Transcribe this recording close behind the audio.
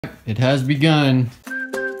It has begun.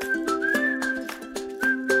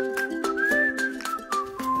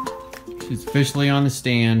 She's officially on the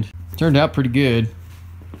stand. Turned out pretty good.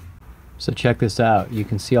 So check this out. You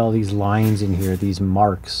can see all these lines in here, these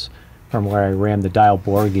marks from where I ran the dial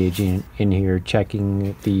bore gauge in here,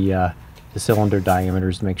 checking the cylinder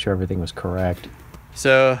diameters to make sure everything was correct.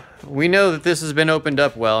 So we know that this has been opened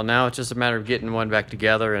up well. Now it's just a matter of getting one back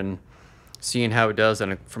together and seeing how it does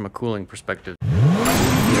from a cooling perspective.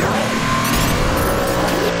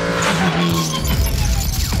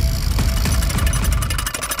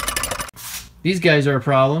 These guys are a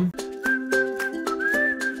problem.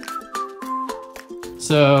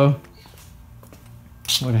 So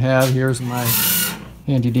what I have here is my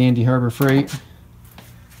handy dandy Harbor Freight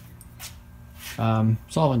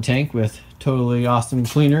solvent tank with totally awesome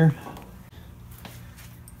cleaner.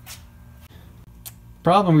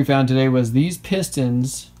 Problem we found today was these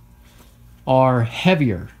pistons are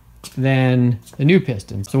heavier than the new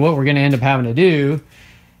pistons. So what we're going to end up having to do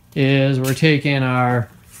is we're taking our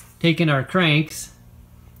cranks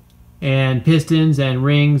and pistons and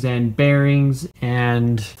rings and bearings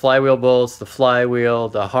and flywheel bolts, the flywheel,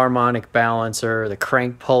 the harmonic balancer, the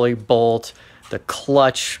crank pulley bolt, the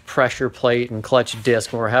clutch pressure plate and clutch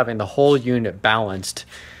disc. We're having the whole unit balanced.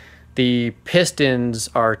 The pistons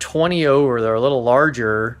are 20 over, they're a little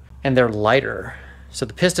larger and they're lighter. So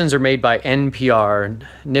the pistons are made by NPR,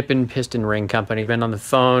 Nippon Piston Ring Company. Been on the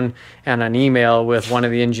phone and on email with one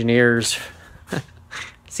of the engineers,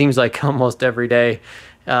 seems like almost every day.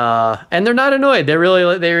 And they're not annoyed. They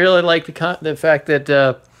really like the fact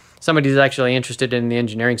that somebody's actually interested in the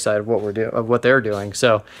engineering side of what they're doing.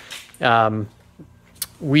 So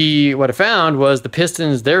what I found was the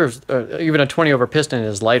pistons, there's even a 20 over piston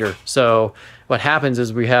is lighter. So what happens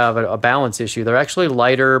is we have a balance issue. They're actually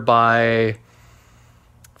lighter by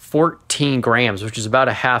 14 grams, which is about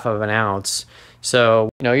a half of an ounce. So,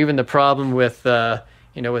 even the problem with,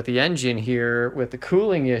 with the engine here, with the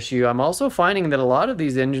cooling issue, I'm also finding that a lot of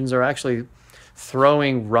these engines are actually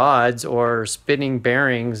throwing rods or spinning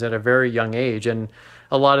bearings at a very young age. And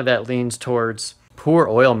a lot of that leans towards poor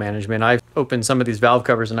oil management. I've opened some of these valve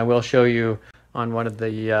covers and I will show you on one of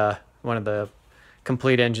the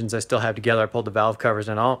complete engines I still have together. I pulled the valve covers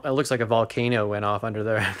and it looks like a volcano went off under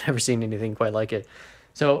there. I've never seen anything quite like it.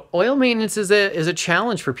 So oil maintenance is a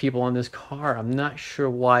challenge for people on this car. I'm not sure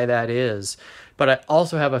why that is, but I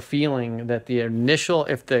also have a feeling that the initial,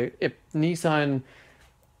 if Nissan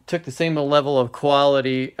took the same level of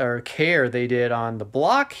quality or care they did on the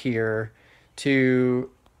block here to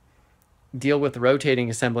deal with the rotating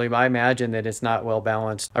assembly, I imagine that it's not well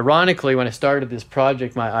balanced. Ironically, when I started this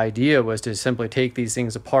project, my idea was to simply take these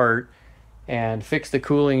things apart and fix the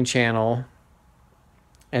cooling channel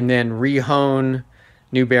and then re-hone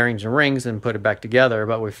new bearings and rings and put it back together.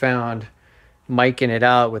 But we found, miking it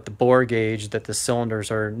out with the bore gauge, that the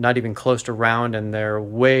cylinders are not even close to round and they're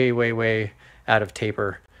way, way, way out of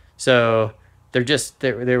taper. So they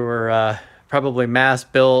were probably mass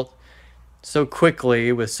built so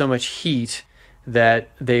quickly with so much heat that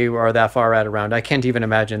they are that far out of round. I can't even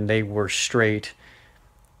imagine they were straight.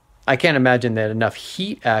 I can't imagine that enough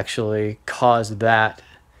heat actually caused that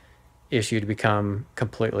issue to become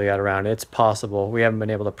completely out of round. It's possible. We haven't been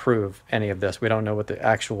able to prove any of this. We don't know what the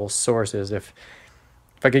actual source is. If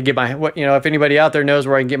I could get if anybody out there knows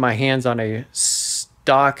where I can get my hands on a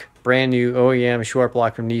stock brand new OEM short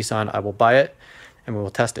block from Nissan, I will buy it and we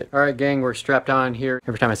will test it. All right, gang, we're strapped on here.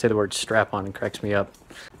 Every time I say the word strap on, it cracks me up.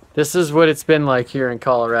 This is what it's been like here in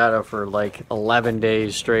Colorado for like 11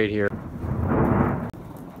 days straight here.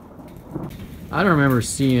 I don't remember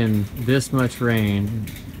seeing this much rain.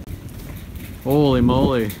 Holy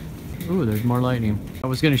moly. Ooh, there's more lightning. I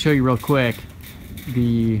was going to show you real quick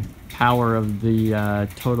the power of the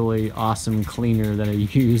totally awesome cleaner that I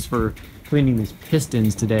use for cleaning these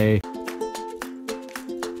pistons today.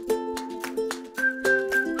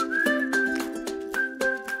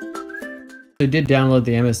 I did download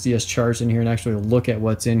the MSDS charts in here and actually look at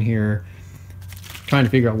what's in here, trying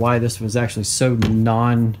to figure out why this was actually so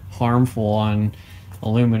non-harmful on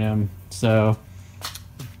aluminum. So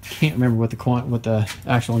can't remember what the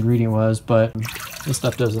actual ingredient was, but this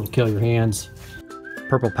stuff doesn't kill your hands.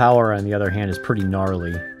 Purple Power, on the other hand, is pretty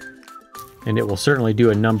gnarly, and it will certainly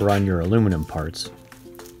do a number on your aluminum parts.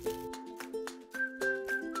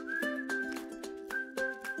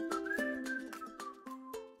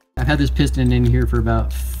 I've had this piston in here for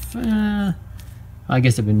about, I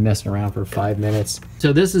guess I've been messing around for 5 minutes.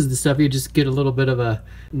 So this is the stuff, you just get a little bit of a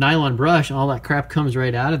nylon brush and all that crap comes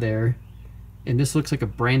right out of there. And this looks like a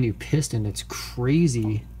brand new piston. It's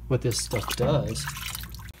crazy what this stuff does.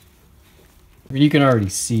 I mean, you can already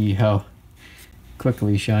see how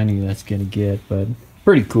quickly shiny that's gonna get, but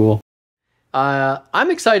pretty cool. I'm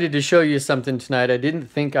excited to show you something tonight. I didn't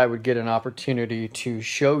think I would get an opportunity to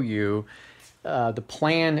show you. The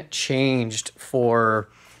plan changed for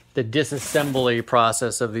the disassembly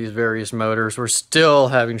process of these various motors. We're still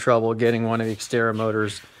having trouble getting one of the Xterra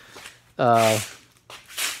motors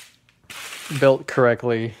built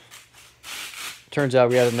correctly. Turns out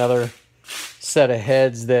we had another set of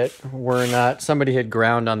heads that were not, somebody had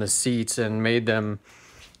ground on the seats and made them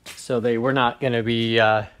so they were not going to be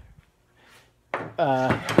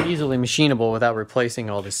easily machinable without replacing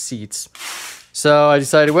all the seats. So I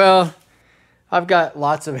decided, well, I've got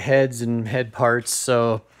lots of heads and head parts,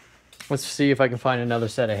 so let's see if I can find another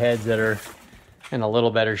set of heads that are in a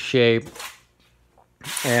little better shape.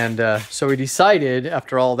 And so we decided,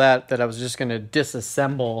 after all that, that I was just going to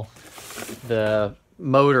disassemble the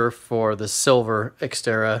motor for the silver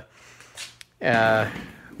Xterra,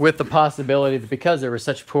 with the possibility that because there was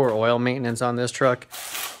such poor oil maintenance on this truck,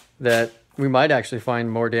 that we might actually find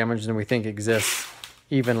more damage than we think exists,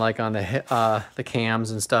 even like on the cams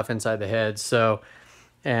and stuff inside the head. So,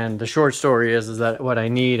 and the short story is that what I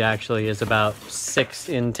need actually is about 6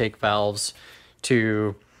 intake valves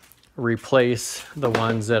to replace the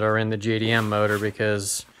ones that are in the JDM motor,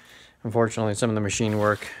 because unfortunately some of the machine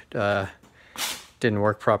work didn't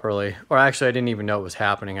work properly. Or actually, I didn't even know it was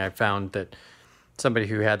happening. I found that somebody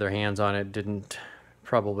who had their hands on it didn't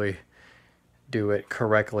probably do it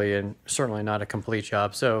correctly, and certainly not a complete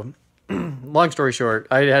job. So long story short,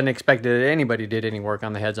 I hadn't expected that anybody did any work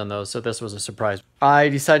on the heads on those, so this was a surprise. I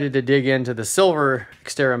decided to dig into the silver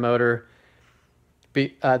Xterra motor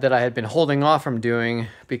that I had been holding off from doing,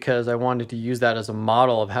 because I wanted to use that as a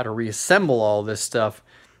model of how to reassemble all this stuff,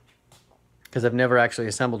 because I've never actually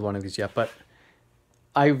assembled one of these yet. But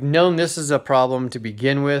I've known this is a problem to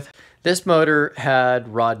begin with. This motor had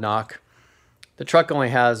rod knock. The truck only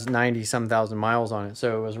has 90-some thousand miles on it,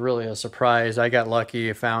 so it was really a surprise. I got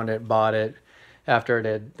lucky, found it, bought it after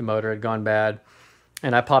the motor had gone bad,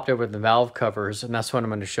 and I popped over the valve covers, and that's what I'm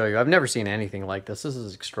going to show you. I've never seen anything like this. This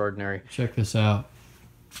is extraordinary. Check this out.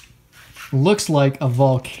 Looks like a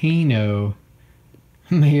volcano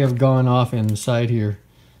may have gone off inside here.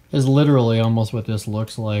 Is literally almost what this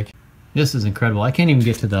looks like. This is incredible. I can't even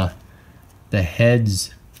get to the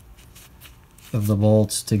heads of the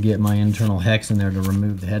bolts to get my internal hex in there to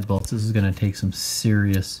remove the head bolts. This is going to take some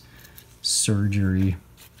serious surgery.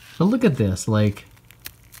 But look at this, like,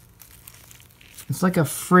 it's like a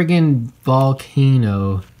friggin'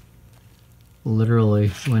 volcano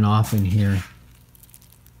literally went off in here.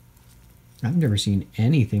 I've never seen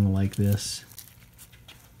anything like this.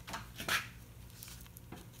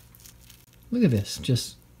 Look at this,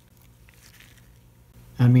 just,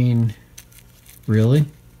 I mean, really?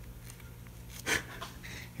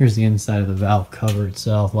 Here's the inside of the valve cover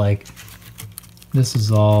itself. Like, this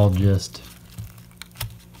is all just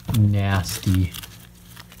nasty.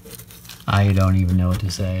 I don't even know what to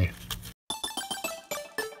say.